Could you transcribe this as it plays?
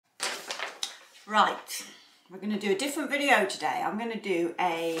Right, we're going to do a different video today. I'm going to do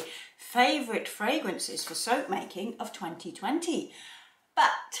a favourite fragrances for soap making of 2020.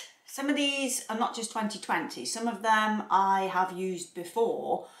 But some of these are not just 2020. Some of them I have used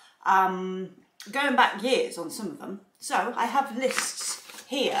before, going back years on some of them. So I have lists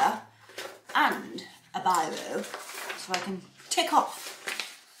here and a biro so I can tick off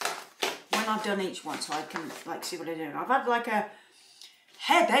when I've done each one so I can see what I'm doing. I've had like a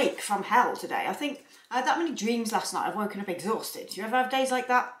headache from hell today. I think I had that many dreams last night. I've woken up exhausted. Do you ever have days like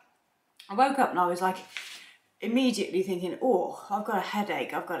that? I woke up and I was like immediately thinking, oh, I've got a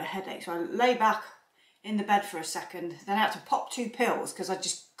headache, I've got a headache. So I lay back in the bed for a second, then I had to pop 2 pills because I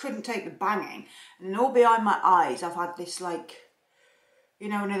just couldn't take the banging. And then all behind my eyes, I've had this like, you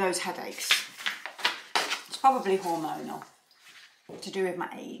know, one of those headaches. It's probably hormonal, to do with my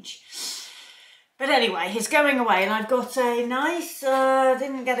age. But anyway, it's going away and I've got a nice,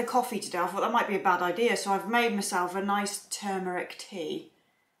 didn't get a coffee today. I thought that might be a bad idea. So I've made myself a nice turmeric tea.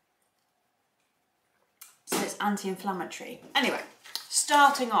 So it's anti-inflammatory. Anyway,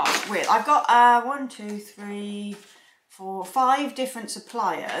 starting off with, I've got 1, 2, 3, 4, 5 different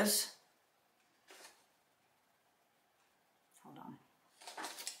suppliers. Hold on.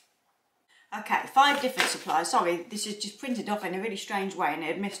 Okay, 5 different suppliers. Sorry, this is just printed off in a really strange way and it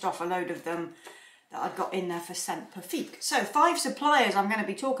had missed off a load of them that I've got in there for Scent Perfect. So 5 suppliers I'm going to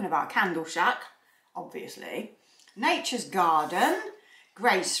be talking about. Candle Shack, obviously. Nature's Garden,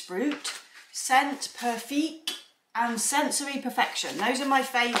 Grace Fruit, Scent Perfect and Sensory Perfection. Those are my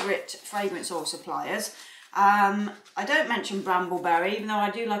favourite fragrance oil suppliers. I don't mention Brambleberry, even though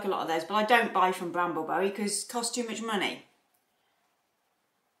I do like a lot of those, but I don't buy from Brambleberry because it costs too much money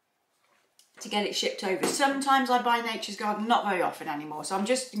to get it shipped over. Sometimes I buy Nature's Garden, not very often anymore. So I'm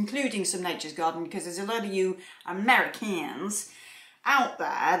just including some Nature's Garden because there's a lot of you Americans out there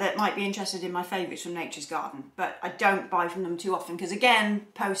that might be interested in my favourites from Nature's Garden. But I don't buy from them too often because, again,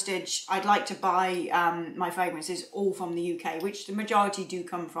 postage, I'd like to buy my fragrances all from the UK, which the majority do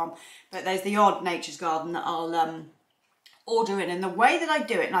come from. But there's the odd Nature's Garden that I'll order in. And the way that I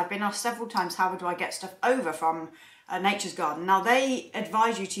do it, and I've been asked several times, how do I get stuff over from Nature's Garden? Now they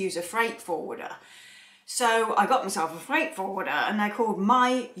advise you to use a freight forwarder. So I got myself a freight forwarder and they're called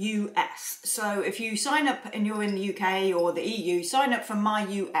My US. So if you sign up and you're in the UK or the EU, sign up for My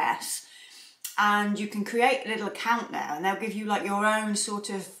US and you can create a little account there and they'll give you like your own sort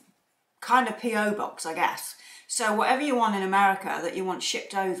of kind of PO box, I guess. So whatever you want in America that you want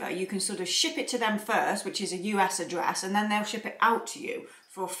shipped over, you can sort of ship it to them first, which is a US address, and then they'll ship it out to you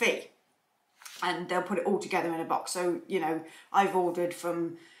for a fee. And they'll put it all together in a box. So, you know, I've ordered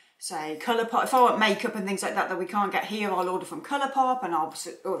from, say, Colourpop. If I want makeup and things like that we can't get here, I'll order from Colourpop and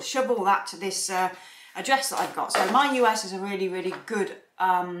I'll shove all that to this address that I've got. So My US is a really, really good,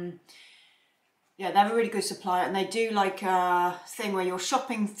 yeah, they're a really good supplier and they do like a thing where you're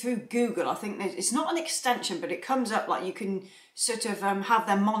shopping through Google. I think it's not an extension, but it comes up like you can sort of have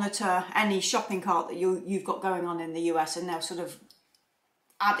them monitor any shopping cart that you've got going on in the US and they'll sort of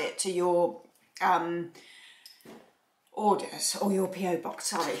add it to your orders or your PO box.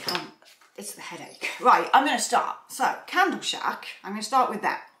 Sorry, it's the headache. Right, I'm going to start. So Candle Shack, I'm going to start with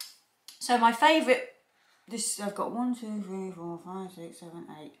that. So my favourite, I've got 1, 2, 3, 4, 5, 6, 7,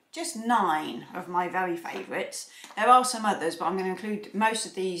 8, just 9 of my very favourites. There are some others, but I'm going to include most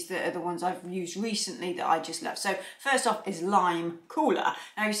of these that are the ones I've used recently that I just love. So first off is Lime Cooler.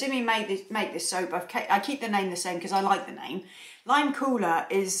 Now you see me make this soap. I keep the name the same because I like the name. Lime Cooler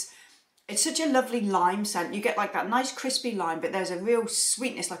it's such a lovely lime scent. You get like that nice crispy lime, but there's a real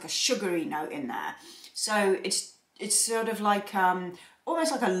sweetness, like a sugary note in there. So it's sort of like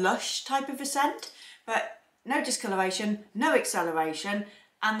almost like a lush type of a scent, but no discoloration, no acceleration,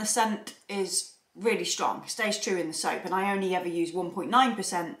 and the scent is really strong. It stays true in the soap, and I only ever use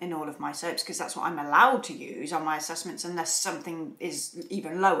 1.9% in all of my soaps because that's what I'm allowed to use on my assessments unless something is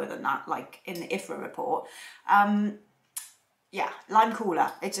even lower than that, like in the IFRA report. Yeah, Lime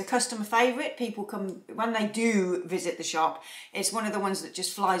Cooler. It's a customer favourite. People come, when they do visit the shop, it's one of the ones that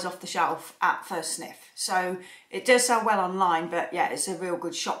just flies off the shelf at first sniff. So it does sell well online, but yeah, it's a real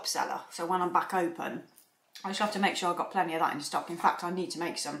good shop seller. So when I'm back open, I just have to make sure I've got plenty of that in stock. In fact, I need to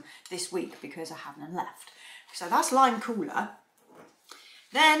make some this week because I have none left. So that's Lime Cooler.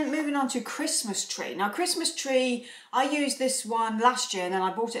 Then moving on to Christmas Tree. Now Christmas Tree, I used this one last year and then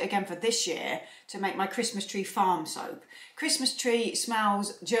I bought it again for this year to make my Christmas Tree farm soap. Christmas Tree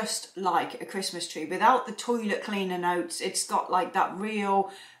smells just like a Christmas tree without the toilet cleaner notes. It's got like that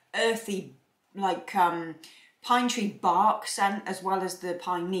real earthy, like pine tree bark scent as well as the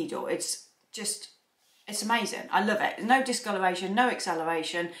pine needle. It's It's amazing. I love it. No discoloration, no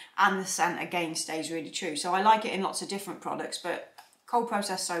acceleration, and the scent again stays really true. So I like it in lots of different products, but cold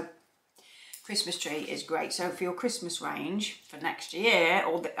processed soap Christmas tree is great. So for your Christmas range for next year,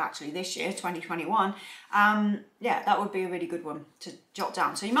 or actually this year, 2021, yeah, that would be a really good one to jot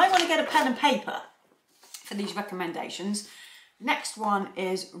down. So you might want to get a pen and paper for these recommendations. Next one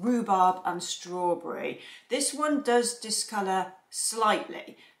is rhubarb and strawberry. This one does discolour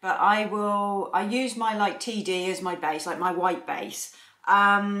slightly, but I use my like TD as my base, like my white base.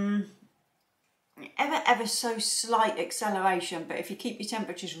 Ever so slight acceleration, but if you keep your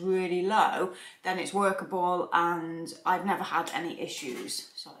temperatures really low, then it's workable, and I've never had any issues.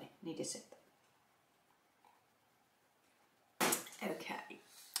 Sorry, need a sip. Okay,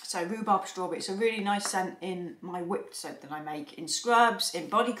 so rhubarb strawberry, it's a really nice scent in my whipped soap that I make, in scrubs, in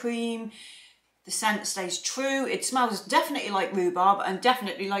body cream. The scent stays true. It smells definitely like rhubarb and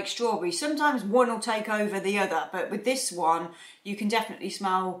definitely like strawberry. Sometimes one will take over the other, but with this one, you can definitely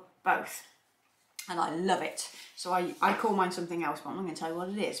smell both. And I love it. So I call mine something else, but I'm not going to tell you what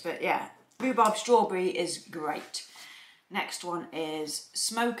it is. But yeah, rhubarb strawberry is great. Next one is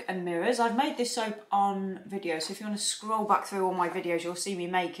smoke and mirrors. I've made this soap on video, so if you want to scroll back through all my videos, you'll see me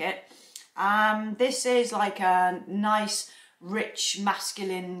make it. This is like a nice, rich,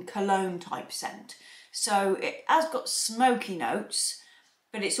 masculine cologne type scent. So it has got smoky notes,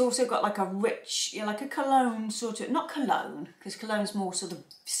 but it's also got like a rich, like a cologne sort of, not cologne, because cologne's more sort of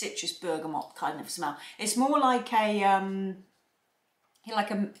citrus bergamot kind of smell. It's more like a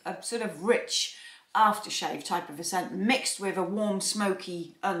sort of rich aftershave type of a scent mixed with a warm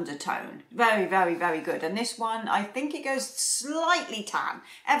smoky undertone. Very, very, very good. And this one, I think it goes slightly tan,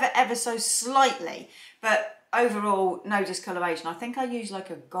 ever so slightly, but overall no discoloration. I think I use like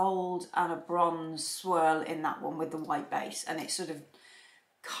a gold and a bronze swirl in that one with the white base, and it sort of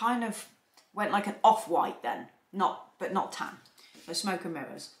kind of went like an off-white then, but not tan. So smoke and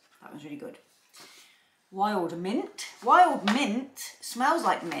mirrors, that was really good. Wild mint. Wild mint smells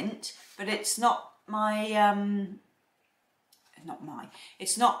like mint, but it's not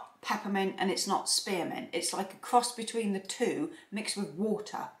it's not peppermint and it's not spearmint. It's like a cross between the two mixed with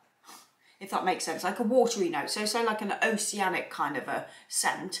water, if that makes sense, like a watery note. So like an oceanic kind of a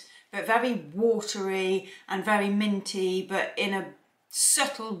scent, but very watery and very minty, but in a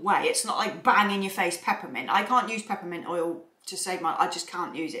subtle way. It's not like bang in your face peppermint. I can't use peppermint oil to save I just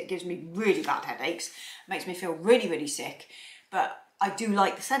can't use it. It gives me really bad headaches, makes me feel really, really sick. But I do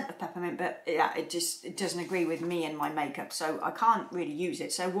like the scent of peppermint, but yeah, it doesn't agree with me and my makeup, so I can't really use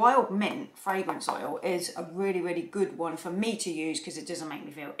it. So wild mint fragrance oil is a really, really good one for me to use because it doesn't make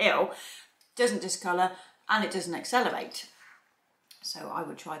me feel ill, doesn't discolour, and it doesn't accelerate. So I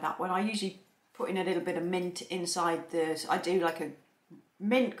would try that one. I usually put in a little bit of mint inside I do like a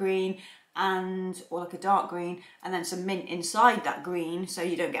mint green or like a dark green, and then some mint inside that green, so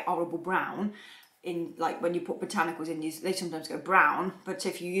you don't get horrible brown. In like when you put botanicals in, they sometimes go brown, but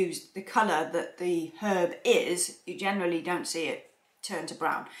if you use the colour that the herb is, you generally don't see it turn to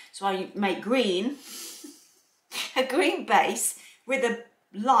brown. So I make green, a green base with a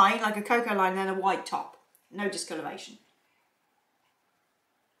line, like a cocoa line, and then a white top. No discoloration.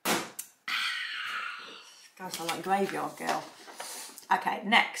 Guys, I like Graveyard Girl. Okay,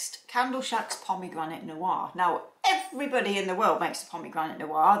 next, Candle Shack's Pomegranate Noir. Now, everybody in the world makes the Pomegranate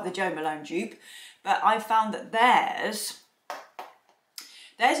Noir, the Jo Malone dupe, but I found that theirs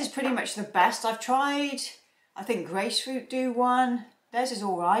is pretty much the best. I've tried, I think Grapefruit do one. Theirs is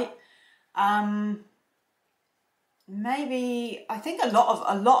all right. Maybe, I think a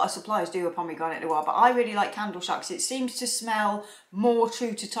lot of suppliers do a Pomegranate Noir, but I really like Candle Shack's. It seems to smell more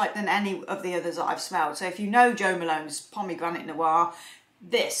true to type than any of the others that I've smelled. So if you know Jo Malone's Pomegranate Noir,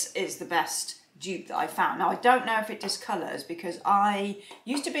 this is the best dupe that I found. Now I don't know if it discolours, because I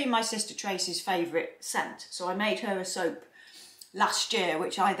used to be my sister Tracy's favourite scent. So I made her a soap last year,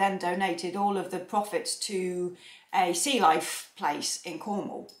 which I then donated all of the profits to a sea life place in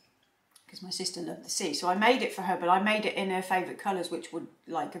Cornwall, because my sister loved the sea. So I made it for her, but I made it in her favourite colours, which would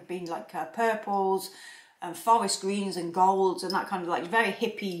like have been like purples and forest greens and golds and that kind of like very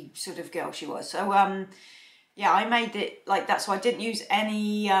hippie sort of girl she was. So yeah, I made it like that. So I didn't use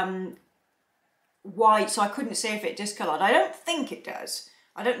any white, so I couldn't see if it discoloured. I don't think it does.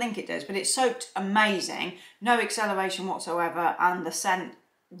 I don't think it does, but it soaked amazing. No acceleration whatsoever, and the scent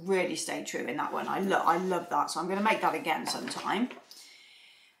really stayed true in that one. I love that. So I'm going to make that again sometime.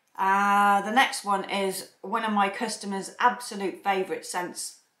 The next one is one of my customers' absolute favourite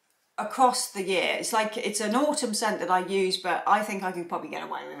scents across the year. It's like, it's an autumn scent that I use, but I think I could probably get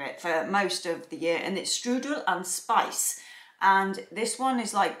away with it for most of the year, and it's Strudel and Spice. And this one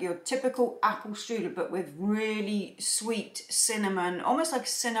is like your typical apple strudel, but with really sweet cinnamon, almost like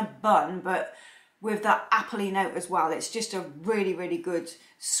cinnabon, but with that appley note as well. It's just a really, really good,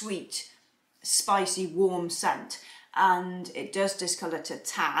 sweet, spicy, warm scent. And it does discolour to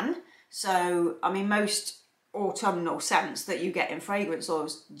tan. So, I mean, most autumnal scents that you get in fragrance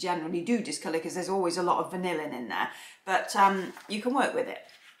oils generally do discolour because there's always a lot of vanillin in there. But you can work with it.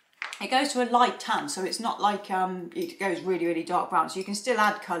 It goes to a light tan, so it's not like it goes really, really dark brown. So you can still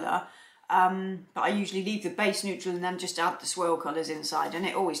add colour, but I usually leave the base neutral and then just add the swirl colours inside, and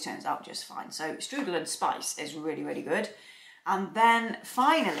it always turns out just fine. So strudel and spice is really, really good. And then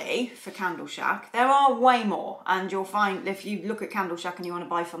finally, for Candle Shack, there are way more, and you'll find if you look at Candle Shack and you want to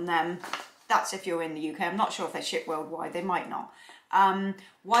buy from them, that's if you're in the UK. I'm not sure if they ship worldwide, they might not.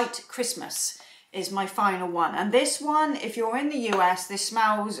 White Christmas is my final one, and this one, if you're in the US, this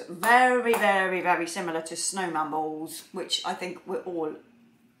smells very, very, very similar to snowman balls, which I think we're all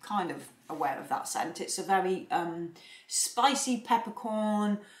kind of aware of that scent. It's a very spicy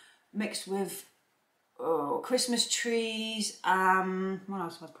peppercorn mixed with Christmas trees. What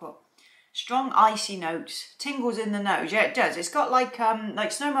else have I put? Strong icy notes, tingles in the nose. Yeah, it does. It's got like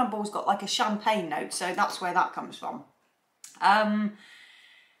snowman balls got like a champagne note, so that's where that comes from.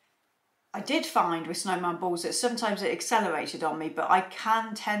 I did find with snowman balls that sometimes it accelerated on me, but I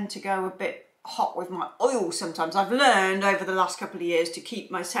can tend to go a bit hot with my oil sometimes. I've learned over the last couple of years to keep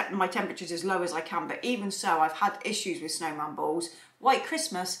my temperatures as low as I can, but even so, I've had issues with snowman balls. White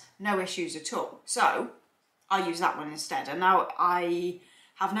Christmas, no issues at all. So I use that one instead, and now I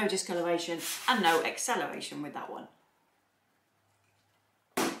have no discoloration and no acceleration with that one.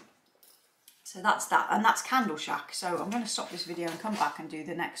 So that's that, and that's Candle Shack. So I'm going to stop this video and come back and do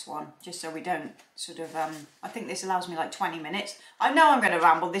the next one, just so we don't sort of, I think this allows me like 20 minutes. I know I'm going to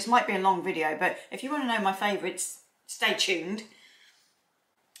ramble, this might be a long video, but if you want to know my favourites, stay tuned.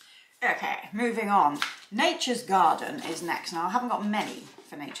 Okay, moving on. Nature's Garden is next. Now, I haven't got many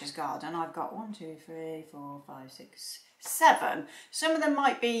for Nature's Garden. I've got 1, 2, 3, 4, 5, 6, 7. Some of them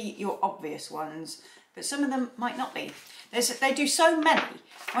might be your obvious ones, but some of them might not be. They do so many.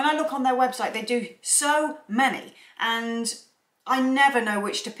 When I look on their website, they do so many, and I never know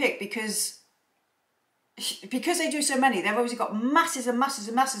which to pick because they do so many. They've obviously got masses and masses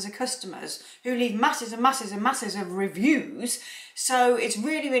and masses of customers who leave masses and masses and masses of reviews. So it's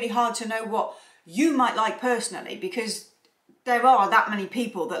really, really hard to know what you might like personally, because there are that many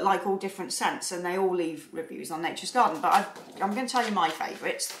people that like all different scents and they all leave reviews on Nature's Garden. But I'm going to tell you my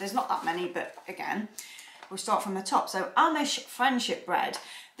favourites. There's not that many, but again, we'll start from the top. So Amish Friendship Bread.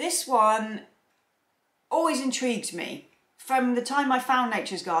 This one always intrigues me. From the time I found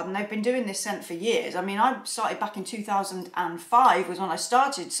Nature's Garden, they've been doing this scent for years. I mean, I started back in 2005 was when I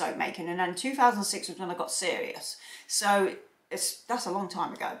started soap making, and then 2006 was when I got serious. So that's a long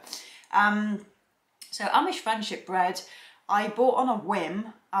time ago. So Amish Friendship Bread, I bought on a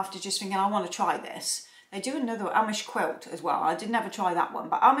whim after just thinking I want to try this. They do another Amish quilt as well. I did never try that one,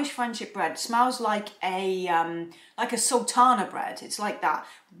 but Amish Friendship Bread smells like a sultana bread. It's like that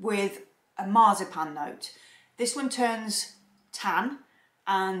with a marzipan note. This one turns tan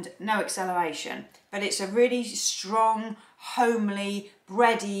and no acceleration, but it's a really strong, homely,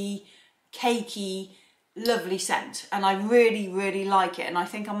 bready, cakey, lovely scent, and I really, really like it, and I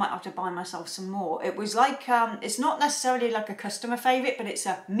think I might have to buy myself some more. It was like, it's not necessarily like a customer favourite, but it's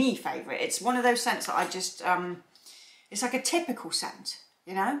a me favourite. It's one of those scents that I just, it's like a typical scent,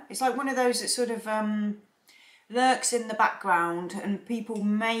 you know? It's like one of those that sort of lurks in the background and people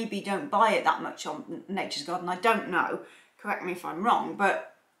maybe don't buy it that much on Nature's Garden. I don't know, correct me if I'm wrong,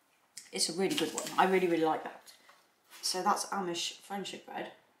 but it's a really good one. I really, really like that. So that's Amish Friendship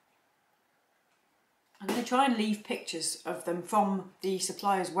Bread. I'm going to try and leave pictures of them from the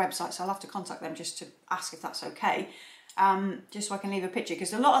supplier's website, so I'll have to contact them just to ask if that's okay, just so I can leave a picture,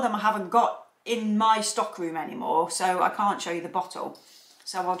 because a lot of them I haven't got in my stock room anymore, so I can't show you the bottle.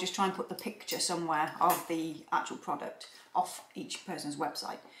 So I'll just try and put the picture somewhere of the actual product off each person's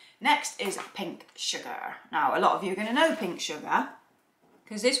website. Next is Pink Sugar. Now, a lot of you are going to know Pink Sugar,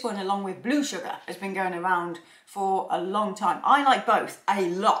 because this one, along with Blue Sugar, has been going around for a long time. I like both a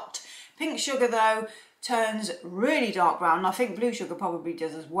lot. Pink Sugar, though, turns really dark brown, and I think Blue Sugar probably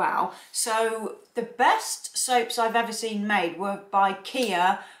does as well. So the best soaps I've ever seen made were by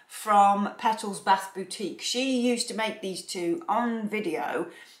Kia from Petals Bath Boutique. She used to make these two on video,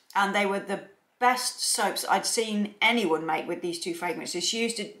 and they were the best soaps I'd seen anyone make with these two fragrances. She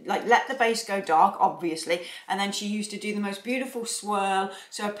used to like let the base go dark, obviously, and then she used to do the most beautiful swirl,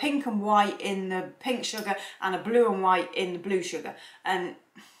 so a pink and white in the Pink Sugar and a blue and white in the Blue Sugar, and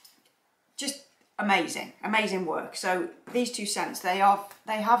just amazing, amazing work. So these two scents, they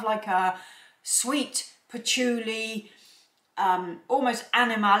have like a sweet patchouli, almost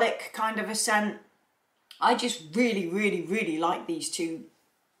animalic kind of a scent. I just really, really, really like these two.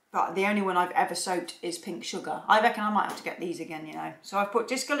 But the only one I've ever soaked is Pink Sugar. I reckon I might have to get these again, you know. So I've put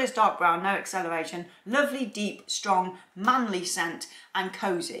Discolours Dark Brown, no acceleration, lovely, deep, strong, manly scent, and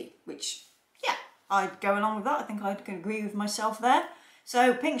cosy, which, yeah, I'd go along with that. I think I can agree with myself there.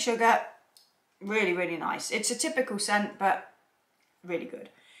 So Pink Sugar, really, really nice. It's a typical scent, but really good.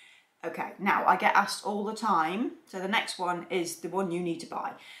 Okay, now I get asked all the time, so the next one is the one you need to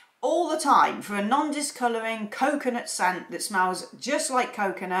buy. All the time for a non-discolouring coconut scent that smells just like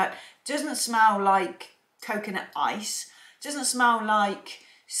coconut, doesn't smell like coconut ice, doesn't smell like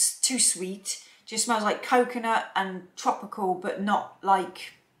too sweet, just smells like coconut and tropical, but not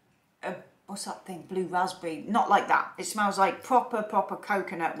like a, what's that thing, blue raspberry, not like that. It smells like proper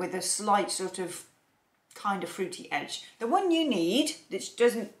coconut with a slight sort of kind of fruity edge. The one you need that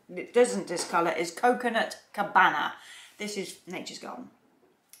doesn't discolour is Coconut Cabana. This is Nature's Garden.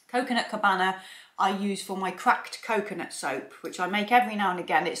 Coconut Cabana I use for my cracked coconut soap, which I make every now and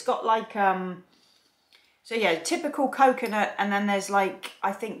again. It's got like, so yeah, typical coconut, and then there's like,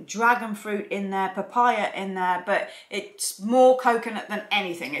 I think dragon fruit in there, papaya in there, but it's more coconut than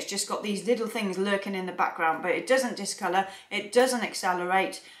anything. It's just got these little things lurking in the background, but it doesn't discolour, it doesn't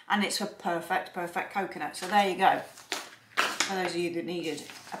accelerate, and it's a perfect coconut. So there you go. For those of you that needed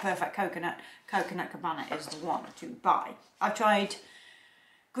a perfect coconut, Coconut Cabana is the one to buy. I've tried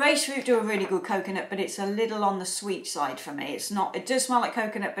Grace Fruit, do a really good coconut, but it's a little on the sweet side for me. It's not, it does smell like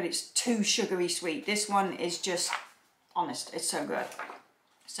coconut, but it's too sugary sweet. This one is just, honest, it's so good.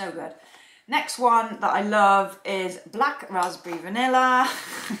 So good. Next one that I love is Black Raspberry Vanilla.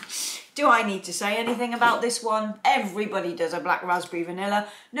 Do I need to say anything about this one? Everybody does a Black Raspberry Vanilla.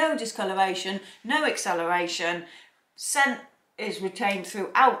 No discoloration, no acceleration. Scent is retained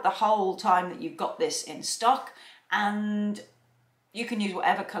throughout the whole time that you've got this in stock, and you can use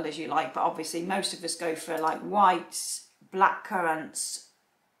whatever colours you like, but obviously most of us go for like whites, black currants,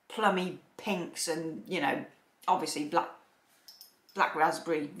 plummy pinks, and, you know, obviously black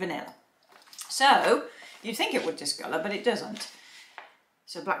raspberry vanilla. So you'd think it would discolour, but it doesn't.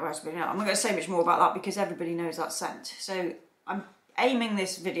 So Black Raspberry Vanilla. I'm not going to say much more about that because everybody knows that scent. So I'm aiming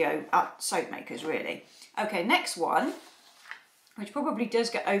this video at soap makers, really. Okay, next one, which probably does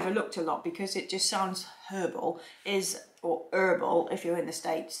get overlooked a lot because it just sounds herbal, or herbal if you're in the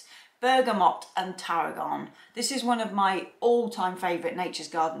States, Bergamot and Tarragon. This is one of my all-time favourite Nature's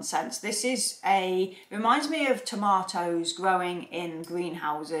Garden scents. This is reminds me of tomatoes growing in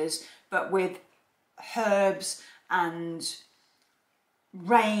greenhouses, but with herbs and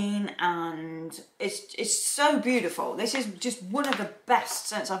rain, and it's so beautiful. This is just one of the best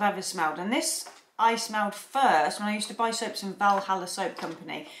scents I've ever smelled, and this I smelled first when I used to buy soaps from Valhalla Soap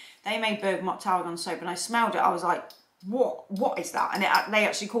Company. They made Bergamot Tarragon soap, and I smelled it. I was like, what is that? And they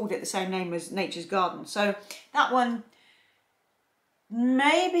actually called it the same name as Nature's Garden. So that one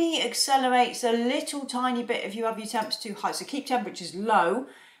maybe accelerates a little tiny bit if you have your temps too high. So keep temperatures low.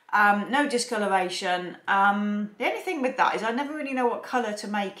 No discoloration. The only thing with that is I never really know what colour to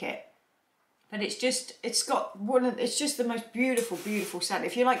make it. But it's just the most beautiful scent.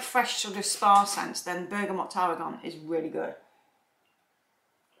 If you like fresh sort of spa scents, then Bergamot Tarragon is really good.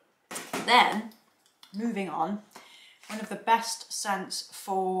 Then, moving on, one of the best scents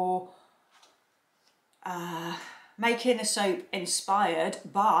for making a soap inspired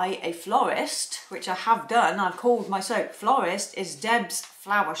by a florist, which I have done. I've called my soap Florist, is Deb's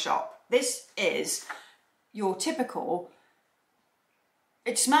Flower Shop. This is your typical,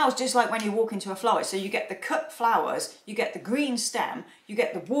 it smells just like when you walk into a florist. So you get the cut flowers, you get the green stem, you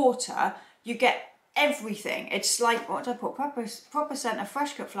get the water, you get everything. It's like, what did I put? Proper scent of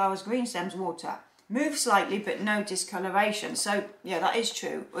fresh cut flowers, green stems, water. Move slightly, but no discoloration. So yeah, that is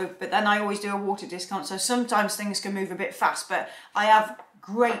true. But then I always do a water discount, so sometimes things can move a bit fast. But I have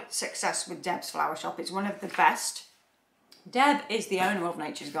great success with Deb's Flower Shop. It's one of the best. Deb is the owner of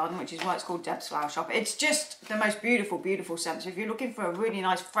Nature's Garden, which is why it's called Deb's Flower Shop. It's just the most beautiful scent. So if you're looking for a really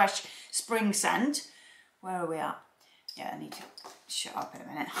nice, fresh spring scent, where are we at? Yeah, I need to shut up in a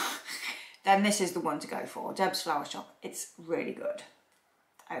minute. Then this is the one to go for, Deb's Flower Shop. It's really good.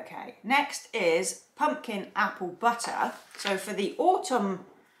 Okay, next is Pumpkin Apple Butter. So for the autumn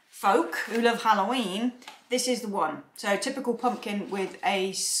folk who love Halloween, this is the one. So typical pumpkin with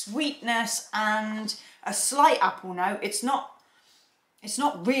a sweetness and a slight apple note. It's not It's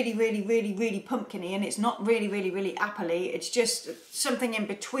not really, really, really, really pumpkin-y, and it's not really, really, really apple-y. It's just something in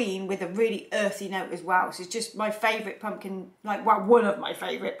between with a really earthy note as well. So it's just my favourite pumpkin, like, well, one of my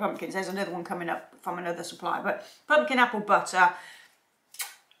favourite pumpkins. There's another one coming up from another supplier, but pumpkin apple butter,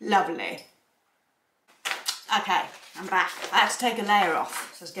 lovely. Okay, I'm back. I had to take a layer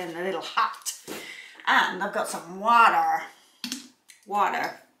off, so it's getting a little hot. And I've got some water.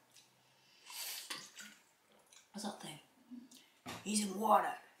 Water. What's that thing? He's in water.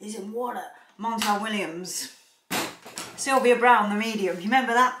 He's in water. Montel Williams. Sylvia Brown, the medium. You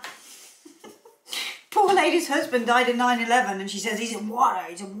remember that? Poor lady's husband died in 9/11 and she says he's in water.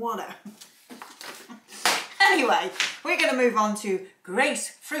 He's in water. Anyway, we're going to move on to Grace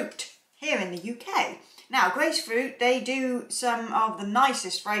Fruit here in the UK. Now, Grace Fruit, they do some of the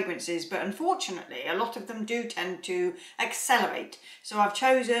nicest fragrances, but unfortunately, a lot of them do tend to accelerate. So I've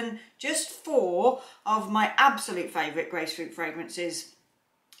chosen just 4 of my absolute favourite Grace Fruit fragrances.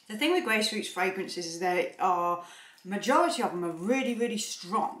 The thing with Grace Fruit's fragrances is majority of them are really, really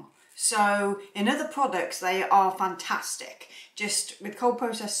strong. So in other products, they are fantastic. Just with cold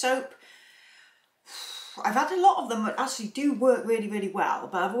processed soap, I've had a lot of them that actually do work really, really well,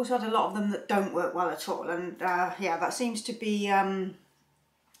 but I've also had a lot of them that don't work well at all. And yeah, that seems to be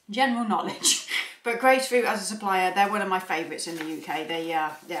general knowledge. But Grace Fruit as a supplier, they're one of my favourites in the UK.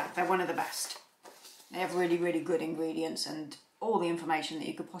 Yeah, they're one of the best. They have really, really good ingredients and all the information that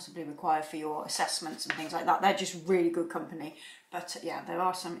you could possibly require for your assessments and things like that. They're just really good company. But yeah, there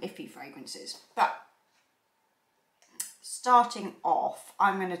are some iffy fragrances. But starting off,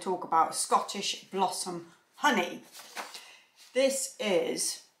 I'm going to talk about Scottish Blossom Honey. This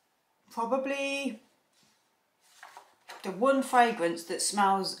is probably the one fragrance that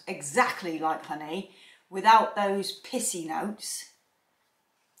smells exactly like honey without those pissy notes.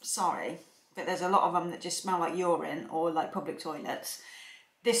 Sorry, but there's a lot of them that just smell like urine or like public toilets.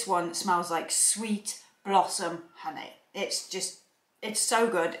 This one smells like sweet blossom honey. It's so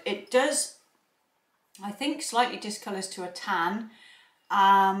good. It does, I think, slightly discolours to a tan.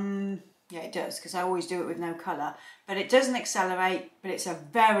 Yeah, it does, because I always do it with no colour. But it doesn't accelerate, but it's a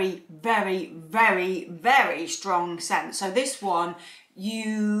very, very, very, very strong scent. So this one,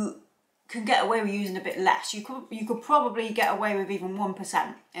 you can get away with using a bit less. You could probably get away with even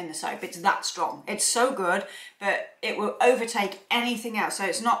 1% in the soap. It's that strong. It's so good, but it will overtake anything else. So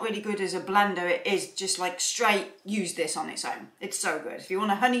it's not really good as a blender. It is just like straight, use this on its own. It's so good. If you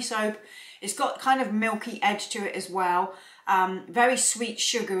want a honey soap, it's got kind of milky edge to it as well. Very sweet,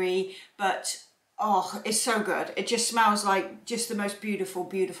 sugary, but oh, it's so good. It just smells like just the most beautiful,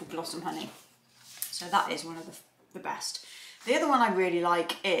 beautiful blossom honey. So that is one of the best. The other one I really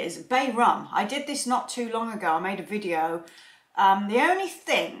like is Bay Rum. I did this not too long ago. I made a video. The only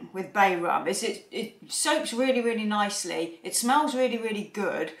thing with Bay Rum is it soaks really, really nicely. It smells really, really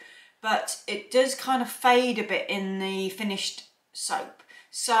good, but it does kind of fade a bit in the finished soap.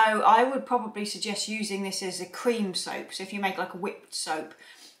 So I would probably suggest using this as a cream soap. So if you make like a whipped soap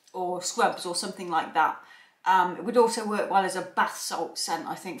or scrubs or something like that, it would also work well as a bath salt scent,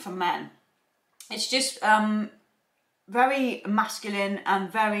 I think, for men. It's just very masculine and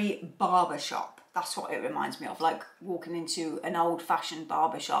very barbershop. That's what it reminds me of, like walking into an old-fashioned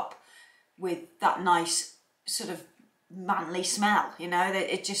barbershop with that nice sort of manly smell, you know.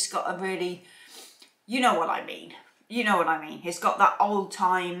 It just got a really, you know what I mean. You know what I mean. It's got that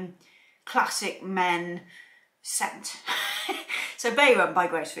old-time classic men scent. So Bay Rum by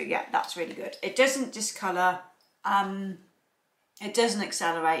Grace Fruit, yeah, that's really good. It doesn't discolour, it doesn't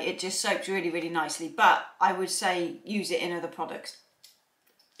accelerate, it just soaks really, really nicely. But I would say use it in other products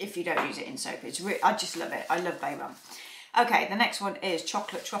if you don't use it in soap. I just love it. I love Bay Rum. Okay, the next one is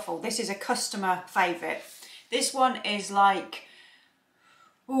Chocolate Truffle. This is a customer favourite. This one is like,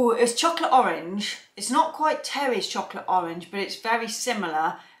 oh, it's chocolate orange. It's not quite Terry's chocolate orange, but it's very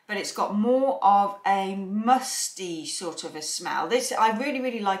similar, but it's got more of a musty sort of a smell. This, I really,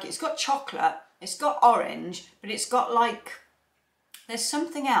 really like it. It's got chocolate, it's got orange, but it's got like, there's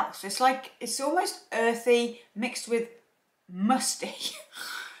something else. It's like, it's almost earthy mixed with musty.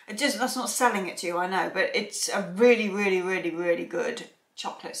 That's not selling it to you, I know, but it's a really, really, really, really good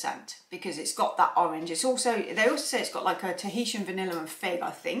chocolate scent because it's got that orange. It's also, they also say it's got like a Tahitian vanilla and fig,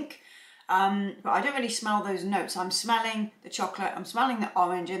 I think. But I don't really smell those notes. I'm smelling the chocolate, I'm smelling the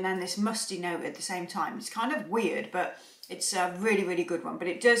orange, and then this musty note at the same time. It's kind of weird, but it's a really, really good one. But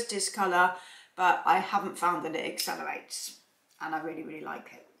it does discolour, but I haven't found that it accelerates. And I really, really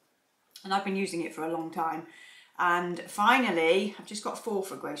like it. And I've been using it for a long time. And finally, I've just got 4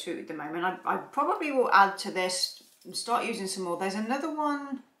 for Grace Fruit at the moment. I probably will add to this and start using some more. There's another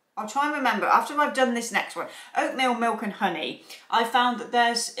one, I'll try and remember after I've done this next one. Oatmeal, milk and honey. I found that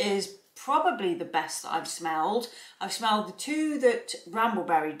theirs is probably the best that I've smelled. I've smelled the two that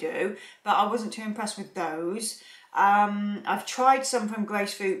Brambleberry do, but I wasn't too impressed with those. I've tried some from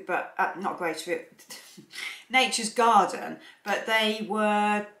Gracefruit, but not Gracefruit, Nature's Garden, but they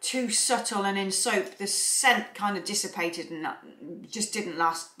were too subtle, and in soap the scent kind of dissipated and just didn't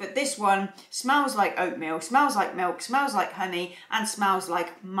last. But this one smells like oatmeal, smells like milk, smells like honey, and smells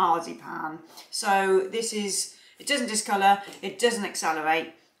like marzipan. So this is, it doesn't discolour, it doesn't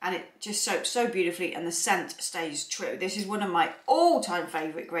accelerate, and it just soaks so beautifully, and the scent stays true. This is one of my all-time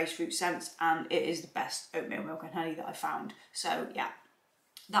favourite Gracefruit scents, and it is the best oatmeal, milk and honey that I found. So yeah,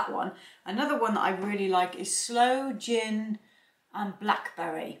 that one. Another one that I really like is Sloe Gin and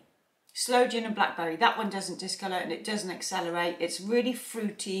Blackberry. Sloe Gin and Blackberry. That one doesn't discolour and it doesn't accelerate. It's really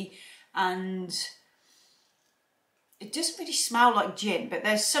fruity and it doesn't really smell like gin, but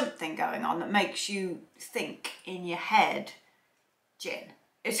there's something going on that makes you think in your head gin.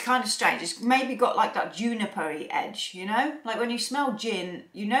 It's kind of strange. It's maybe got like that juniper-y edge, you know? Like when you smell gin,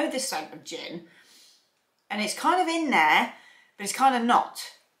 you know the scent of gin. And it's kind of in there, but it's kind of not.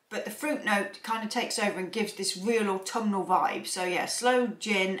 But the fruit note kind of takes over and gives this real autumnal vibe. So yeah, Sloe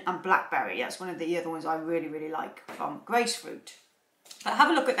Gin and Blackberry. That's one of the other ones I really, really like from Gracefruit. But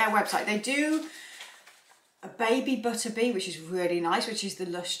have a look at their website. They do a baby butterbee, which is really nice, which is the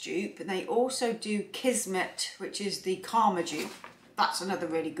Lush dupe. And they also do Kismet, which is the Karma dupe. That's another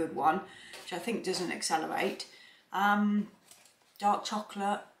really good one, which I think doesn't accelerate. Dark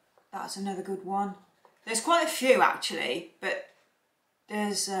chocolate, that's another good one. There's quite a few actually, but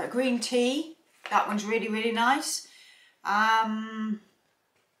there's green tea. That one's really, really nice. Yeah,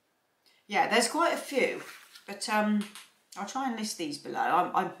 there's quite a few, but I'll try and list these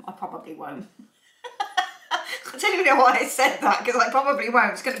below. I probably won't. I don't even know why I said that, because I probably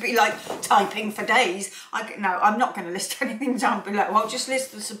won't. It's going to be like typing for days. No, I'm not going to list anything down below. I'll just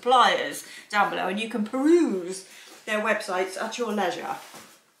list the suppliers down below and you can peruse their websites at your leisure.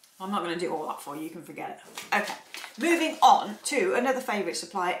 I'm not going to do all that for you. You can forget it. Okay, moving on to another favourite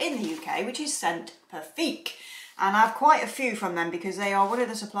supplier in the UK, which is Scent Perfect. And I have quite a few from them because they are one of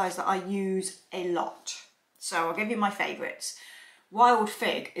the suppliers that I use a lot. So I'll give you my favourites. Wild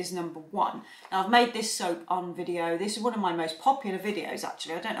Fig is number one. Now I've made this soap on video. This is one of my most popular videos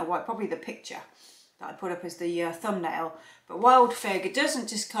actually. I don't know why, probably the picture that I put up as the thumbnail. But Wild Fig, it doesn't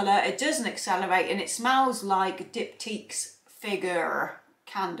discolour, it doesn't accelerate, and it smells like Diptyque's Figure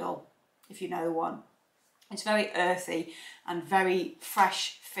candle, if you know the one. It's very earthy and very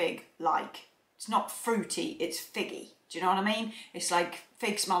fresh fig-like. It's not fruity, it's figgy. Do you know what I mean? It's like,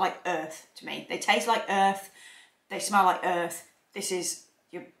 figs smell like earth to me. They taste like earth, they smell like earth. This is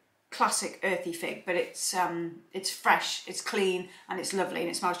your classic earthy fig, but it's fresh, it's clean, and it's lovely, and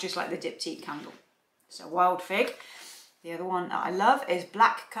it smells just like the Diptyque candle. So Wild Fig. The other one that I love is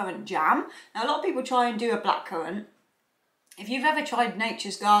Blackcurrant Jam. Now a lot of people try and do a blackcurrant. If you've ever tried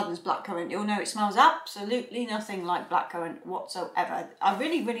Nature's Garden's blackcurrant, you'll know it smells absolutely nothing like blackcurrant whatsoever. I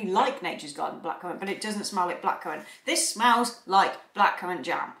really, really like Nature's Garden blackcurrant, but it doesn't smell like blackcurrant. This smells like blackcurrant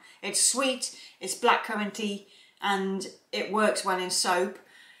jam. It's sweet, it's blackcurranty, and it works well in soap.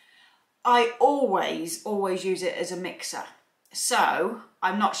 I always use it as a mixer. So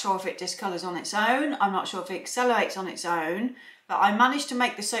I'm not sure if it discolours on its own. I'm not sure if it accelerates on its own, but I managed to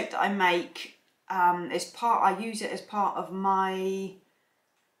make the soap that I make I use it as part of my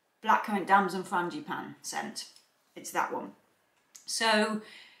Blackcurrant Damson Frangipane scent. It's that one. So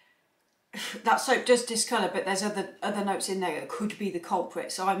that soap does discolour, but there's other notes in there that could be the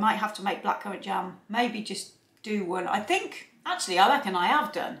culprit. So I might have to make blackcurrant jam, maybe just do one. I reckon I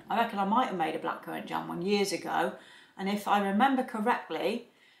have done. I reckon I might have made a blackcurrant jam one years ago. And if I remember correctly,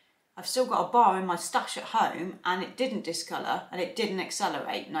 I've still got a bar in my stash at home and it didn't discolour and it didn't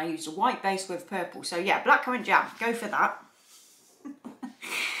accelerate. And I used a white base with purple. So yeah, blackcurrant jam, go for that.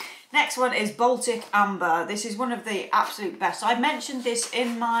 Next one is Baltic Amber. This is one of the absolute best. I mentioned this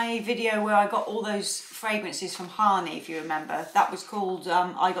in my video where I got all those fragrances from Harney, if you remember. That was called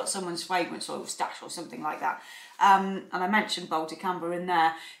I Got Someone's Fragrance Oil Stash or something like that. And I mentioned Baltic Amber in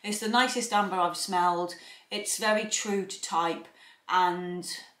there. It's the nicest amber I've smelled. It's very true to type and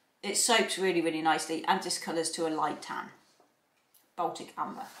it soaks really, really nicely and discolours to a light tan. Baltic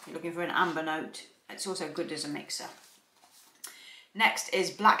Amber. If you're looking for an amber note, it's also good as a mixer. Next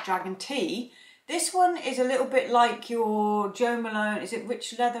is Black Dragon Tea. This one is a little bit like your Jo Malone, is it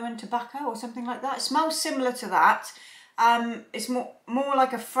Rich Leather and Tobacco or something like that? It smells similar to that. It's more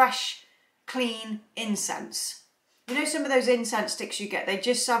like a fresh, clean incense. You know some of those incense sticks you get, they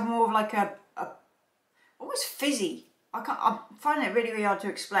just have more of like a almost fizzy I'm finding it really, really hard to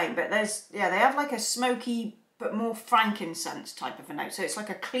explain, but there's, yeah, they have like a smoky but more frankincense type of a note. So it's like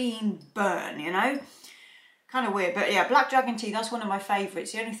a clean burn, you know? Kind of weird, but yeah, Black Dragon tea, that's one of my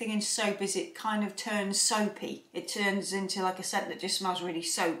favourites. The only thing in soap is it kind of turns soapy. It turns into like a scent that just smells really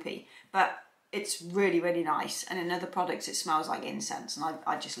soapy, but it's really, really nice. And in other products, it smells like incense, and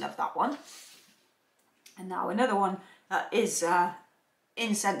I just love that one. And now another one that is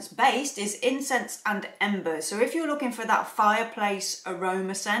incense based is Incense and Embers. So if you're looking for that fireplace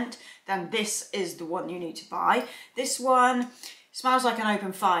aroma scent, then this is the one you need to buy. This one smells like an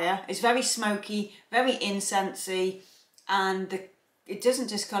open fire. It's very smoky, very incensey, and it doesn't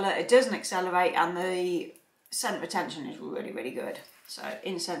discolour, it doesn't accelerate, and the scent retention is really, really good. So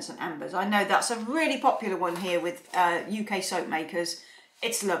Incense and Embers. I know that's a really popular one here with UK soap makers.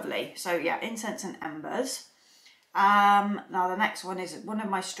 It's lovely. So yeah, Incense and Embers. Now the next one is one of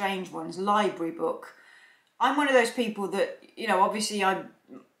my strange ones, library book. I'm one of those people that, you know, obviously I've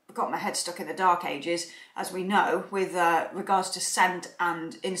got my head stuck in the dark ages, as we know, with regards to scent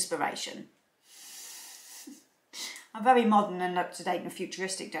and inspiration. I'm very modern and up to date and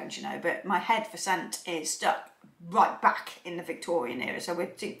futuristic, don't you know, but my head for scent is stuck right back in the Victorian era. So we're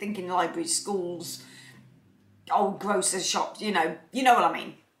thinking libraries, schools, old grocers shops, you know what I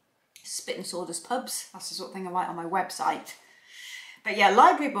mean. Spit and sawdust pubs, that's the sort of thing I write on my website. But yeah,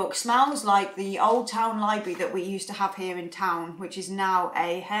 library book smells like the old town library that we used to have here in town, which is now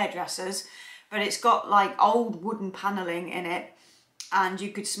a hairdresser's, but it's got like old wooden panelling in it, and you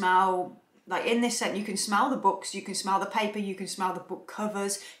could smell, like in this scent, you can smell the books, you can smell the paper, you can smell the book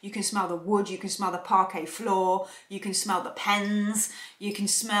covers, you can smell the wood, you can smell the parquet floor, you can smell the pens, you can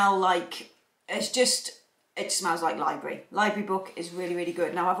smell like, it smells like library. Library book is really, really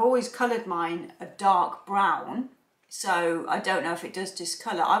good. Now I've always coloured mine a dark brown, so I don't know if it does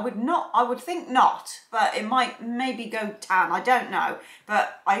discolour. I would think not, but it might maybe go tan, I don't know.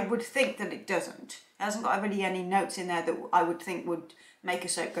 But I would think that it doesn't. It hasn't got really any notes in there that I would think would make a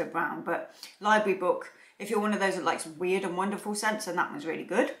soap go brown. But library book, if you're one of those that likes weird and wonderful scents, then that one's really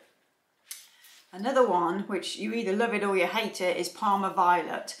good. Another one, which you either love it or you hate it, is Parma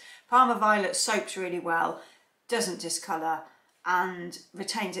Violet. Parma Violet soaps really well, doesn't discolour, and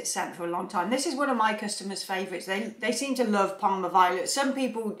retains its scent for a long time. This is one of my customers' favourites. They seem to love Parma Violet. Some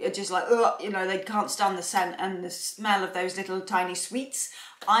people are just like, ugh, you know, they can't stand the scent and the smell of those little tiny sweets.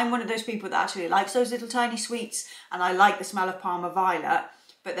 I'm one of those people that actually likes those little tiny sweets, and I like the smell of Parma Violet.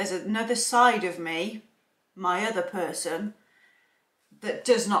 But there's another side of me, my other person, that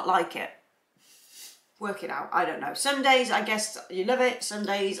does not like it. Work it out, I don't know. Some days I guess you love it, some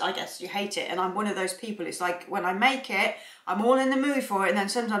days I guess you hate it, and I'm one of those people. It's like when I make it, I'm all in the mood for it, and then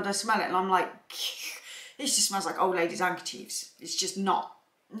sometimes I smell it and I'm like, this just smells like old ladies' handkerchiefs. It's just not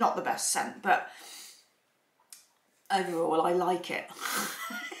the best scent, but overall I like it.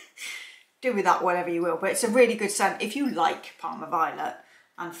 Do with that whatever you will, but it's a really good scent if you like Parma Violet.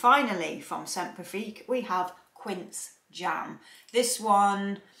 And finally, from Scent Pafique, we have Quince Jam. This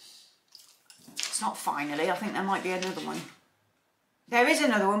one, it's not finally, I think there might be another one. There is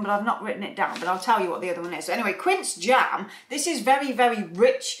another one, but I've not written it down, but I'll tell you what the other one is. So anyway, Quince Jam, this is very, very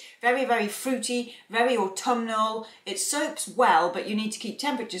rich, very, very fruity, very autumnal. It soaps well, but you need to keep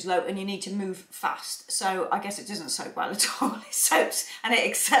temperatures low and you need to move fast. So I guess it doesn't soap well at all. It soaps and it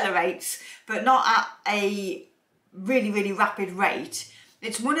accelerates, but not at a really, really rapid rate.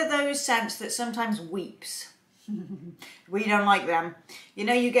 It's one of those scents that sometimes weeps. We don't like them. You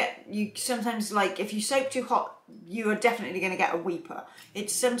know, you sometimes, like, if you soap too hot, you are definitely going to get a weeper.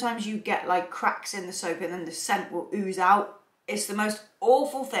 It's sometimes you get like cracks in the soap and then the scent will ooze out. It's the most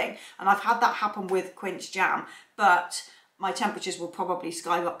awful thing, and I've had that happen with Quince Jam, but my temperatures were probably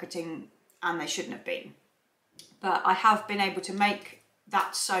skyrocketing and they shouldn't have been. But I have been able to make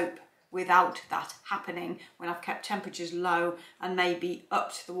that soap without that happening when I've kept temperatures low and maybe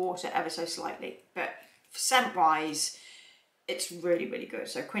upped the water ever so slightly. But scent wise, it's really, really good.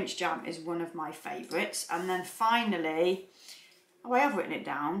 So Quince Jam is one of my favourites. And then finally, oh, I have written it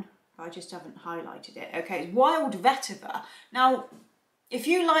down, but I just haven't highlighted it. Okay, it's Wild Vetiver. Now, if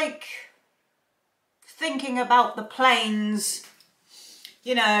you like thinking about the plains,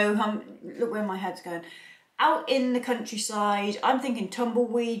 you know, look where my head's going, out in the countryside, I'm thinking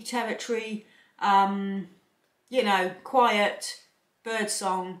tumbleweed territory, you know, quiet,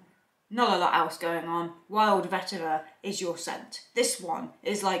 birdsong, not a lot else going on. Wild Vetiver is your scent. This one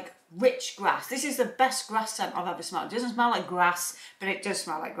is like rich grass. This is the best grass scent I've ever smelled. It doesn't smell like grass, but it does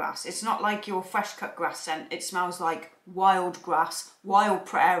smell like grass. It's not like your fresh cut grass scent. It smells like wild grass, wild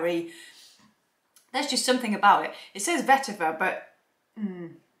prairie. There's just something about it. It says vetiver, but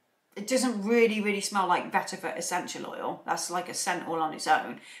it doesn't really smell like vetiver essential oil. That's like a scent all on its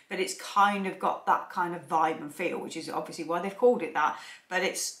own, but it's kind of got that kind of vibe and feel, which is obviously why they've called it that. But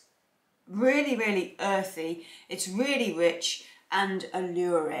it's really earthy. It's really rich and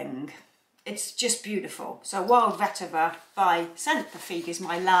alluring. It's just beautiful. So Wild Vetiver by Scent Perfig is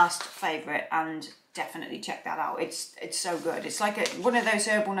my last favourite, and definitely check that out. It's so good. It's like one of those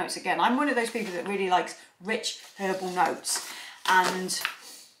herbal notes again. I'm one of those people that really likes rich herbal notes, and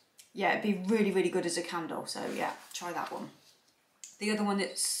yeah, it'd be really good as a candle. So yeah, try that one. The other one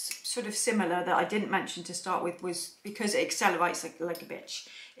that's sort of similar that I didn't mention to start with was because it accelerates like a bitch,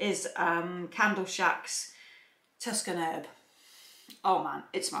 is Candle Shack's Tuscan Herb. Oh man,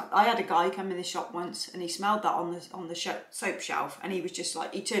 it smelled. I had a guy come in the shop once and he smelled that on the soap shelf, and he was just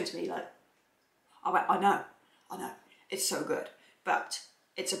like, he turned to me like, I went, I know, it's so good, but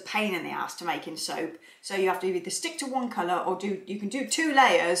it's a pain in the ass to make in soap. So you have to either stick to one colour or you can do 2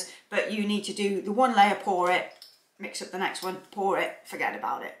 layers, but you need to do the 1 layer, pour it, mix up the next one, pour it, forget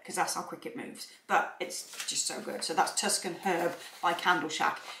about it, because that's how quick it moves. But it's just so good. So that's Tuscan Herb by Candle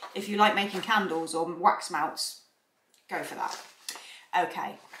Shack. If you like making candles or wax melts, go for that.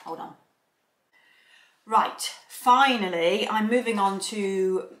 Okay, hold on. Right, finally, I'm moving on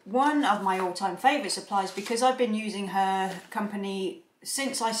to one of my all-time favourite suppliers, because I've been using her company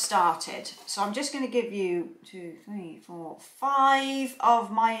since I started. So I'm just going to give you 2, 3, 4, 5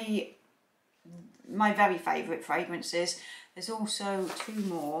 of my very favourite fragrances. There's also 2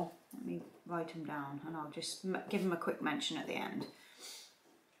 more. Let me write them down and I'll just give them a quick mention at the end.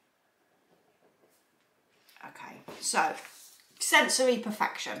 Okay, so Sensory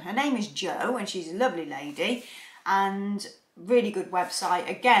Perfection. Her name is Jo and she's a lovely lady and really good website.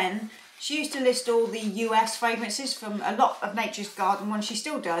 Again, she used to list all the US fragrances from a lot of Nature's Garden ones. She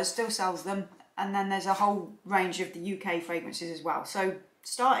still does, still sells them. And then there's a whole range of the UK fragrances as well. So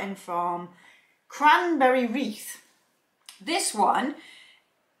starting from Cranberry Wreath. This one,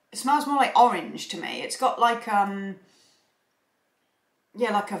 it smells more like orange to me. It's got like, yeah,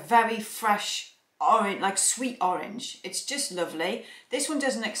 like a very fresh orange, like sweet orange. It's just lovely. This one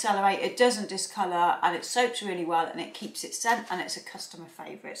doesn't accelerate, it doesn't discolour, and it soaks really well and it keeps its scent, and it's a customer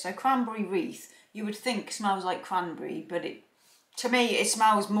favourite. So Cranberry Wreath, you would think smells like cranberry, but to me it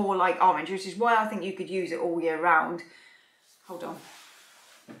smells more like orange, which is why I think you could use it all year round. Hold on.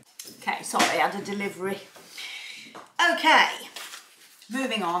 Okay, sorry, I had a delivery. Okay,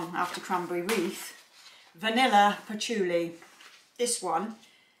 moving on after Cranberry Wreath. Vanilla Patchouli. This one,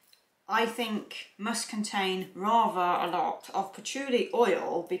 I think, must contain rather a lot of patchouli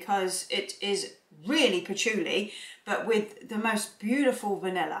oil, because it is really patchouli, but with the most beautiful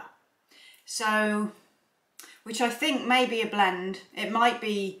vanilla. So, which I think may be a blend. It might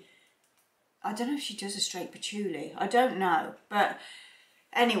be, I don't know if she does a straight patchouli. I don't know, but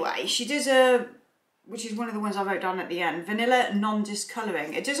anyway, she does a, which is one of the ones I wrote down at the end, vanilla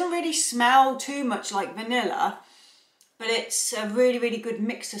non-discolouring. It doesn't really smell too much like vanilla, but it's a really good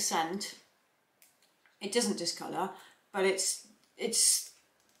mixer scent. It doesn't discolour, but it's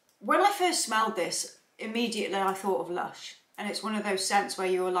when I first smelled this, immediately I thought of Lush. And it's one of those scents where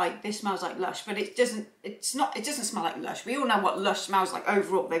you're like, this smells like Lush, but it doesn't smell like Lush. We all know what Lush smells like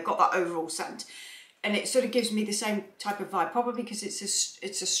overall. They've got that overall scent. And it sort of gives me the same type of vibe, probably because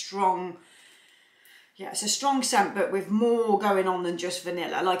it's a strong, yeah, it's a strong scent, but with more going on than just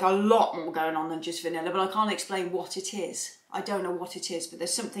vanilla, like a lot more going on than just vanilla, but I can't explain what it is. I don't know what it is, but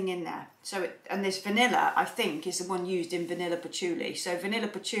there's something in there. So, and this vanilla, I think, is the one used in Vanilla Patchouli. So Vanilla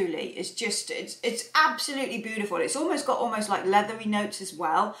Patchouli is just, it's absolutely beautiful. It's almost got like leathery notes as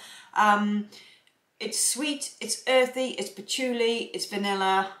well. It's sweet, it's earthy, it's patchouli, it's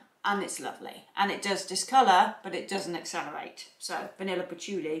vanilla, and it's lovely. And it does discolour, but it doesn't accelerate. So Vanilla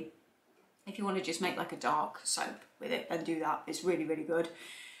Patchouli, if you want to just make like a dark soap with it, then do that. It's really good.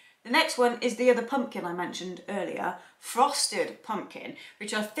 The next one is the other pumpkin I mentioned earlier, Frosted Pumpkin,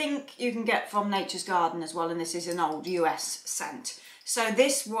 which I think you can get from Nature's Garden as well, and this is an old US scent. So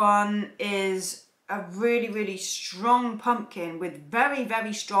this one is a really strong pumpkin with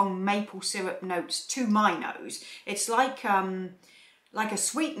very strong maple syrup notes to my nose. It's like a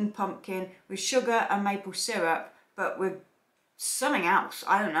sweetened pumpkin with sugar and maple syrup, but with something else.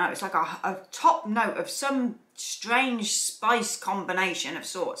 I don't know. It's like a top note of some strange spice combination of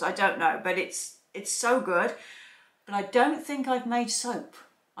sorts. I don't know, but it's so good. But I don't think I've made soap.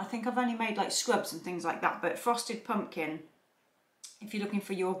 I think I've only made like scrubs and things like that. But Frosted Pumpkin, if you're looking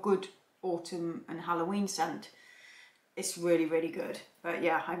for your good autumn and Halloween scent, it's really good. But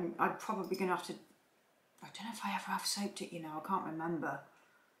yeah, I'm probably gonna have to, I don't know if I ever have soaped it, you know, I can't remember.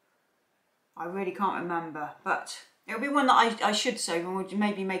 I really can't remember, but It'll be one that I should soap, and we'll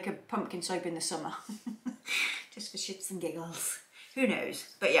maybe make a pumpkin soap in the summer. Just for shits and giggles. Who knows?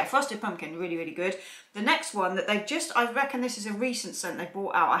 But yeah, frosted pumpkin, really, really good. The next one that they've just, I reckon this is a recent scent they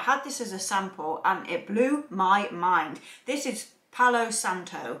brought out. I had this as a sample and it blew my mind. This is Palo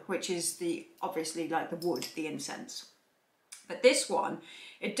Santo, which is the, obviously like the wood, the incense. But this one,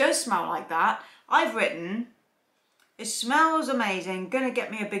 it does smell like that. I've written, it smells amazing, gonna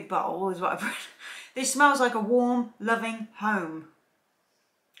get me a big bottle is what I've written. This smells like a warm, loving home.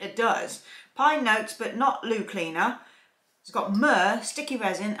 It does. Pine notes, but not loo cleaner. It's got myrrh, sticky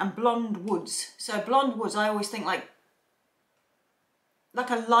resin, and blonde woods. So blonde woods, I always think like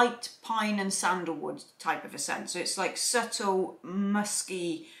a light pine and sandalwood type of a scent. So it's like subtle,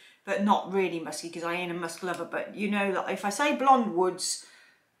 musky, but not really musky because I ain't a musk lover. But you know that if I say blonde woods,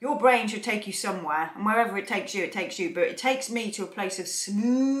 your brain should take you somewhere, and wherever it takes you, it takes you. But it takes me to a place of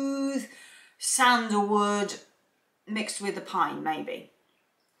smooth sandalwood mixed with the pine, maybe,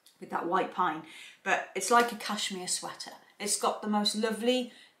 with that white pine. But it's like a cashmere sweater. It's got the most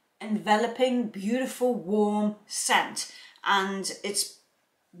lovely, enveloping, beautiful, warm scent. And it's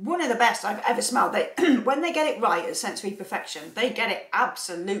one of the best I've ever smelled. When they get it right at Sensory Perfection, they get it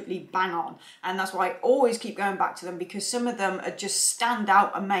absolutely bang on. And that's why I always keep going back to them, because some of them are just stand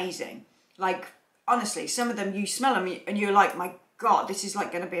out amazing. Like, honestly, some of them, you smell them and you're like, my God, this is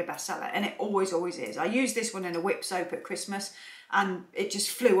like going to be a bestseller. And it always, always is. I used this one in a whip soap at Christmas, and it just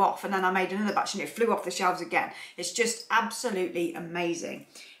flew off, and then I made another batch and it flew off the shelves again. It's just absolutely amazing.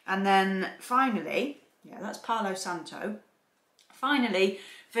 And then finally, yeah, that's Palo Santo. Finally,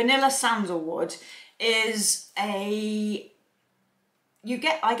 vanilla sandalwood is I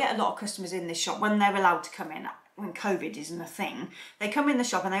get a lot of customers in this shop when they're allowed to come in, when COVID isn't a thing. They come in the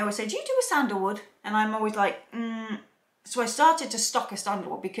shop and they always say, do you do a sandalwood? And I'm always like, So I started to stock a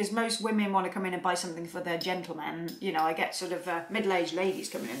sandalwood because most women want to come in and buy something for their gentlemen. You know, I get sort of middle-aged ladies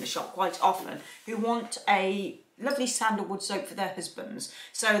coming in the shop quite often who want a lovely sandalwood soap for their husbands.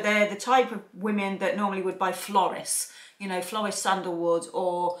 So they're the type of women that normally would buy Floris, you know, Floris sandalwood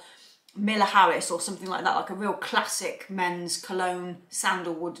or Miller Harris or something like that, like a real classic men's cologne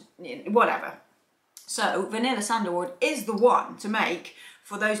sandalwood, whatever. So vanilla sandalwood is the one to make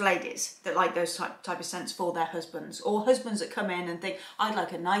for those ladies that like those type of scents for their husbands, or husbands that come in and think, I'd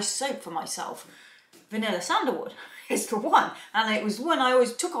like a nice soap for myself. Vanilla sandalwood is the one. And it was one I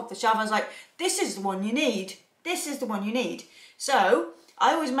always took off the shelf. I was like, this is the one you need. This is the one you need. So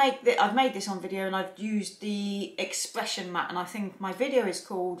I always I've made this on video, and I've used the expression mat, and I think my video is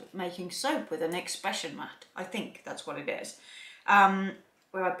called Making Soap with an Expression Mat. I think that's what it is.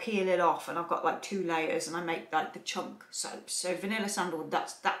 Where I peel it off, and I've got like 2 layers, and I make like the chunk soaps. So vanilla sandalwood,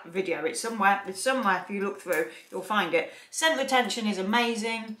 that's that video. It's somewhere. If you look through, you'll find it. Scent retention is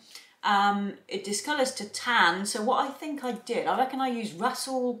amazing. It discolours to tan. So what I think I did, I reckon I used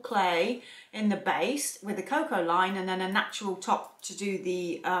Russell clay in the base with a cocoa line, and then a natural top to do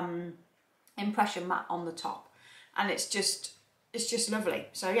the impression mat on the top. And it's just lovely.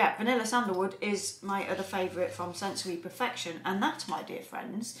 So yeah, vanilla sandalwood is my other favourite from Sensory Perfection. And that, my dear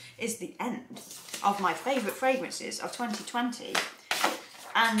friends, is the end of my favourite fragrances of 2020.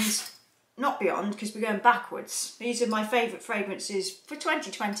 And not beyond, because we're going backwards. These are my favourite fragrances for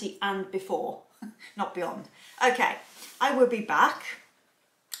 2020 and before, not beyond. Okay, I will be back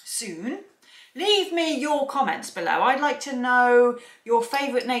soon. Leave me your comments below. I'd like to know your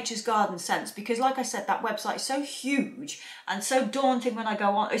favourite Nature's Garden scents, because like I said, that website is so huge and so daunting when I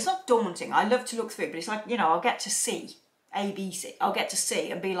go on. It's not daunting, I love to look through, but it's like, you know, I'll get to see ABC. I'll get to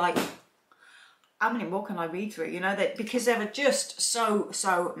see and be like, how many more can I read through? You know, that because there are just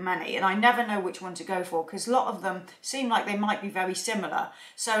so many, and I never know which one to go for, because a lot of them seem like they might be very similar.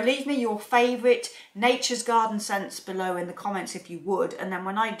 So leave me your favourite Nature's Garden scents below in the comments if you would, and then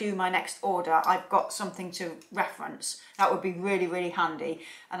when I do my next order, I've got something to reference. That would be really, really handy,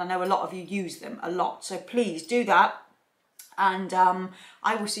 and I know a lot of you use them a lot, so please do that. And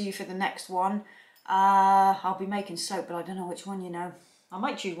I will see you for the next one. I'll be making soap, but I don't know which one, you know. I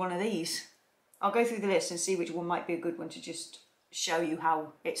might choose one of these. I'll go through the list and see which one might be a good one to just show you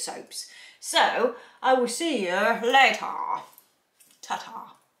how it soaps. So, I will see you later.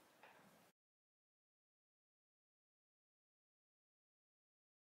 Ta-ta.